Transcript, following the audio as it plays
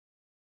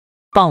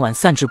傍晚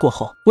散治过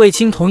后，卫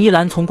青同依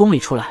兰从宫里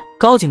出来，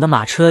高景的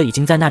马车已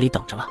经在那里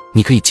等着了。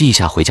你可以记一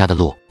下回家的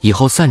路，以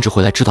后散治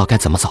回来知道该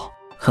怎么走。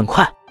很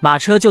快，马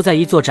车就在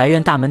一座宅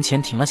院大门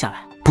前停了下来。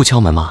不敲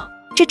门吗？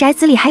这宅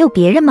子里还有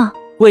别人吗？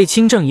卫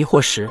青正疑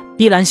惑时，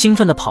依兰兴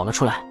奋地跑了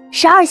出来。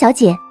是二小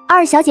姐，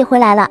二小姐回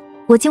来了。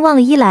我竟忘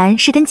了依兰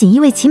是跟锦衣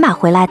卫骑马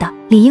回来的，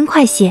理应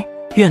快些。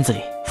院子里，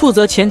负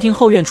责前庭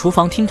后院厨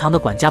房厅堂的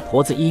管家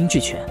婆子一应俱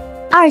全。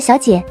二小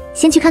姐，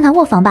先去看看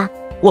卧房吧。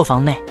卧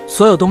房内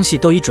所有东西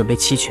都已准备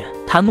齐全，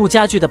檀木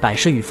家具的摆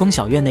设与风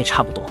小院内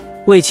差不多。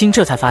卫青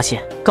这才发现，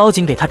高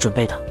景给他准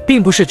备的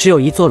并不是只有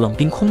一座冷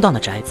冰空荡的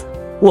宅子。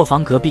卧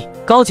房隔壁，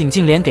高景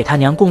竟连给他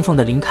娘供奉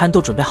的灵龛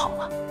都准备好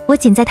了。我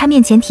仅在他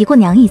面前提过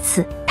娘一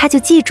次，他就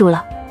记住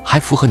了。还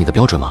符合你的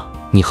标准吗？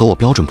你和我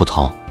标准不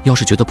同，要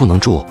是觉得不能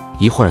住，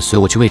一会儿随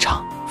我去喂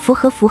场。符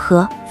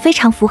合，非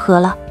常符合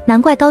了。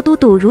难怪高都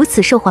督如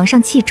此受皇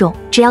上器重，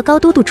只要高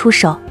都督出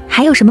手，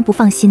还有什么不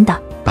放心的？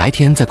白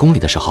天在宫里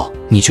的时候，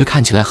你却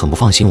看起来很不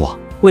放心我。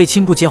卫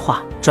青不接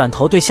话，转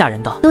头对下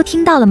人道：都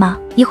听到了吗？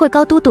一会儿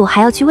高都督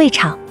还要去喂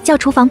场，叫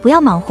厨房不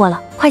要忙活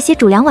了，快些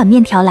煮2碗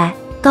面条来。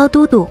高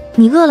都督，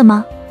你饿了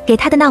吗？给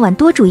他的那碗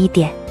多煮一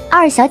点。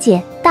二小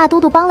姐，大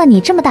都督帮了你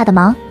这么大的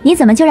忙，你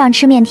怎么就让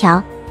吃面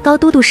条？高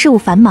都督事务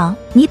繁忙，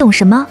你懂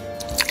什么？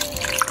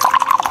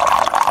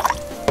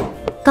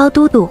高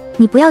都督，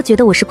你不要觉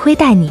得我是亏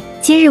待你，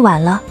今日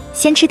晚了，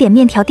先吃点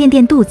面条垫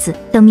垫肚子，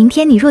等明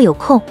天你若有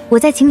空，我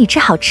再请你吃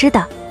好吃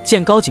的。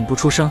见高景不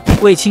出声，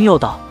卫青又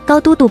道：高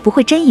都督不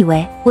会真以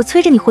为我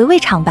催着你回喂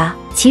场吧？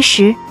其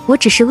实我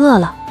只是饿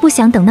了，不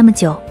想等那么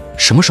久。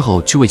什么时候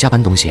去魏家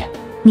搬东西？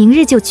明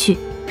日就去。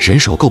人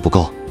手够不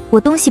够？我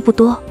东西不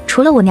多，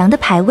除了我娘的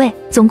牌位，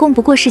总共不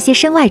过是些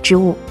身外之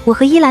物，我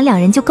和依兰2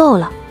人就够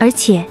了。而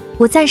且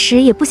我暂时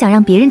也不想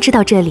让别人知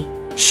道这里。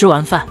吃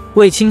完饭，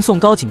卫青送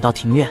高景到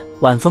庭院，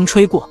晚风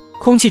吹过，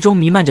空气中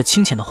弥漫着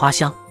清浅的花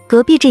香。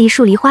隔壁这一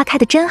树梨花开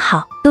得真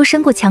好，都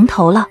伸过墙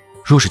头了。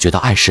若是觉得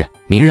碍事，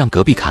明日让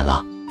隔壁砍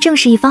了。正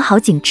是一方好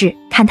景致，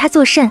砍它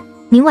作甚？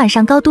明晚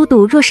上高都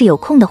督若是有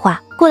空的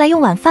话，过来用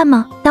晚饭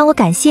吗？当我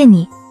感谢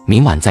你。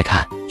明晚再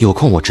看，有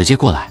空我直接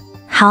过来。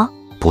好，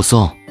不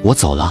送，我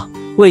走了。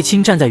卫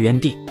青站在原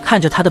地，看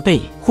着他的背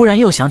影，忽然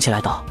又想起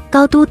来道：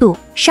高都督，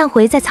上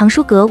回在藏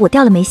书阁我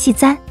掉了枚细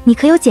簪，你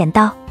可有捡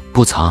到？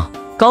不藏。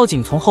高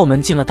景从后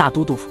门进了大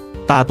都督府。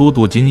大都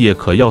督今夜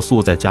可要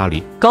宿在家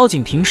里？高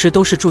景平时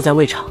都是住在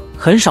卫场，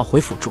很少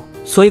回府住，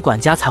所以管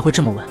家才会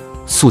这么问。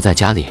宿在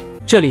家里。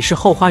这里是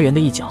后花园的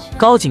一角，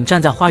高景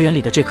站在花园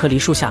里的这棵梨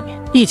树下面，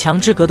一墙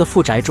之隔的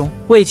副宅中，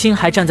卫青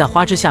还站在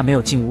花枝下没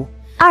有进屋。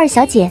二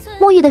小姐，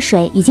沐浴的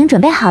水已经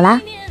准备好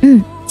了。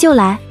就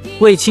来。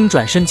卫青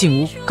转身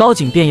进屋，高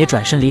景便也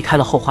转身离开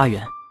了后花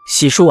园。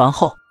洗漱完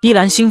后，依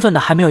兰兴奋的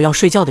还没有要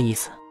睡觉的意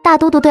思。大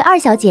都督对二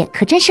小姐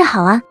可真是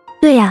好啊。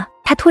对呀，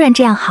他突然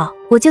这样好，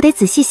我就得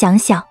仔细想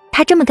想，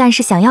他这么干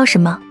是想要什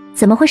么？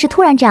怎么会是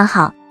突然这样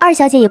好？二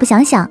小姐也不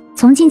想想，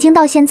从进京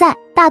到现在，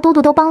大都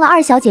督都帮了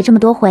二小姐这么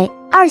多回。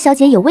二小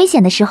姐有危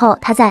险的时候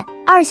他在，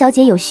二小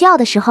姐有需要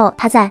的时候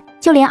他在，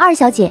就连二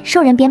小姐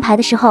受人编排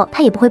的时候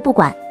他也不会不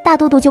管。大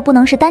都督就不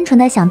能是单纯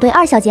的想对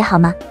二小姐好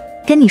吗？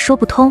跟你说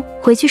不通，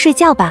回去睡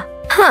觉吧。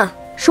哼，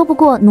说不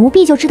过奴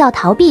婢就知道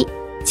逃避。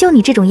就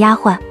你这种丫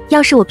鬟，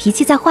要是我脾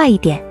气再坏一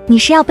点，你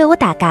是要被我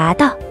打嘎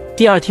的。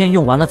第二天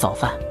用完了早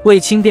饭，卫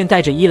青便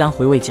带着依兰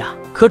回魏家，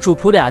可主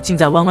仆俩竟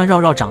在弯弯绕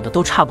绕长得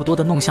都差不多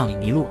的弄巷里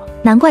迷路了。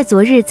难怪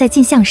昨日在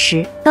进巷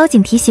时，高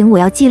景提醒我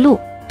要记录。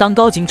当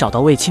高景找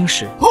到卫青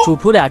时，主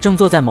仆俩正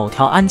坐在某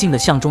条安静的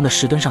巷中的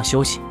石墩上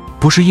休息。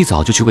不是一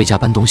早就去魏家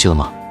搬东西了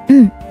吗？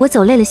我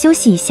走累了休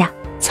息一下。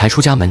才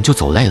出家门就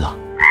走累了？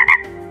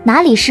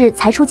哪里是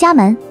才出家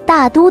门，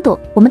大都督，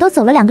我们都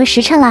走了2个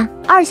时辰啦。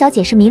二小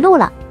姐是迷路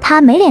了，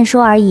她没脸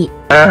说而已。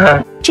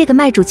这个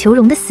卖主求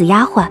荣的死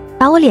丫鬟，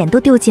把我脸都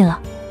丢尽了。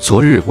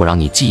昨日我让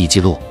你记一记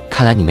录，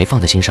看来你没放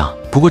在心上。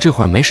不过这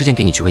会儿没时间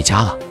给你去魏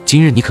家了，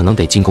今日你可能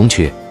得进宫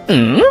去。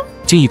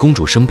静怡公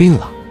主生病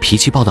了，脾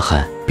气暴得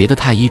很，别的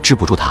太医治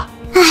不住她。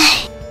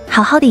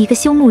好好的一个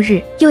休沐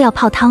日又要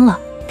泡汤了，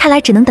看来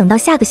只能等到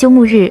下个休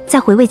沐日再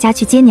回魏家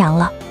去接娘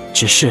了。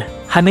只是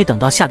还没等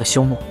到下个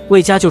休沐，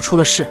魏家就出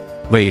了事。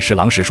魏侍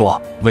郎是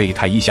说，魏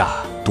太医下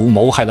毒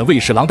谋害了魏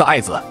侍郎的爱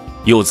子。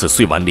幼子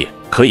虽顽劣，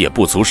可也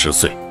不足10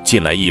岁，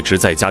近来一直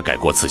在家改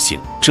过自新。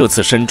这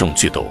次身中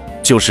剧毒，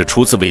就是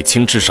出自卫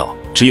青之手，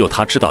只有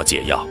他知道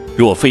解药。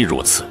若非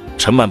如此，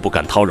臣万不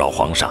敢叨扰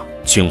皇上。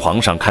请皇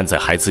上看在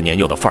孩子年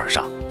幼的份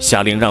上，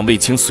下令让卫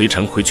青随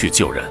臣回去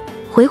救人。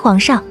回皇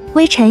上，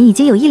微臣已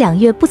经有1、2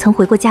月不曾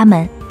回过家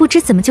门，不知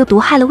怎么就毒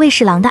害了魏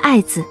侍郎的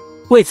爱子。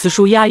魏慈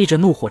叔压抑着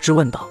怒火质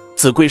问道：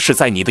子规是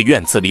在你的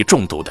院子里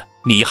中毒的，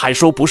你还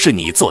说不是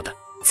你做的？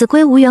子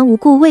规无缘无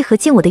故为何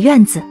进我的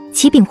院子？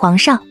启禀皇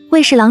上，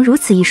魏侍郎如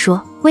此一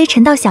说，微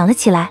臣倒想了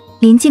起来。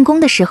临进宫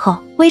的时候，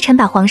微臣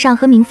把皇上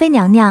和明妃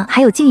娘娘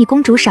还有静怡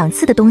公主赏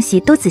赐的东西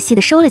都仔细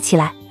的收了起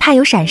来，怕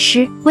有闪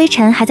失，微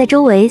臣还在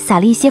周围撒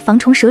了一些防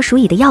虫蛇鼠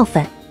蚁的药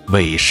粉。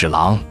魏侍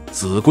郎，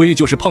子规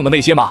就是碰的那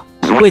些吗？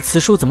魏慈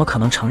叔怎么可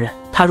能承认？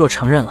他若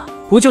承认了，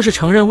不就是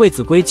承认魏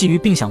子规觊觎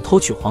并想偷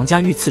取皇家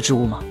御赐之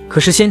物吗？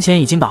可是先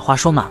前已经把话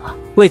说满了，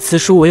魏慈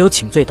叔唯有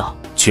请罪道：“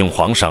请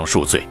皇上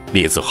恕罪，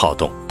列子好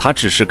动，他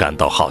只是感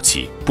到好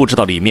奇，不知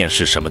道里面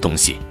是什么东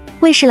西。”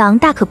魏侍郎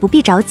大可不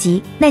必着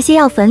急，那些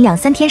药粉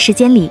2-3天时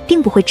间里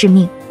并不会致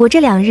命。我这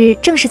2日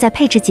正是在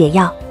配制解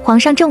药，皇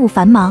上政务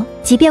繁忙，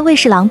即便魏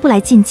侍郎不来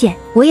觐见，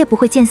我也不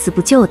会见死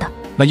不救的。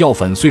那药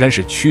粉虽然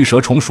是驱蛇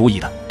虫鼠蚁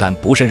的，但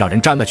不慎让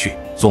人沾了去，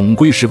总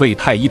归是魏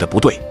太医的不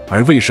对。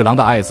而魏侍郎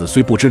的爱子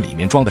虽不知里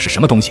面装的是什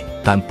么东西，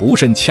但不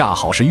慎恰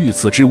好是御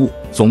赐之物，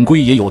总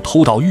归也有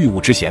偷盗御物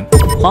之嫌。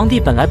皇帝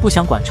本来不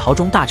想管朝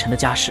中大臣的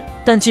家事，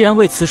但既然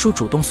魏慈叔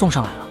主动送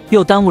上来了，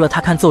又耽误了他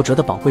看奏折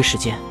的宝贵时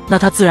间，那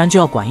他自然就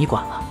要管一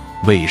管了。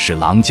魏侍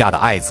郎家的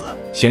爱子，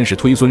先是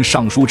推孙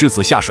尚书之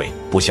子下水，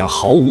不想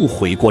毫无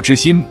悔过之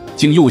心，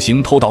竟又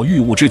行偷盗御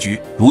物之举，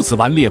如此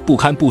顽劣不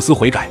堪，不思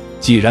悔改。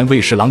既然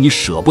魏侍郎你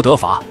舍不得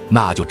罚，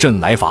那就朕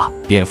来罚，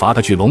便罚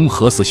他去龙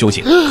河寺修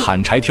行，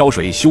砍柴挑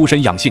水，修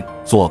身养性，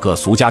做个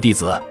俗家弟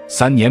子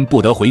，3年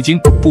不得回京，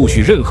不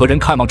许任何人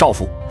看望照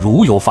父。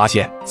如有发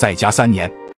现，再加3年。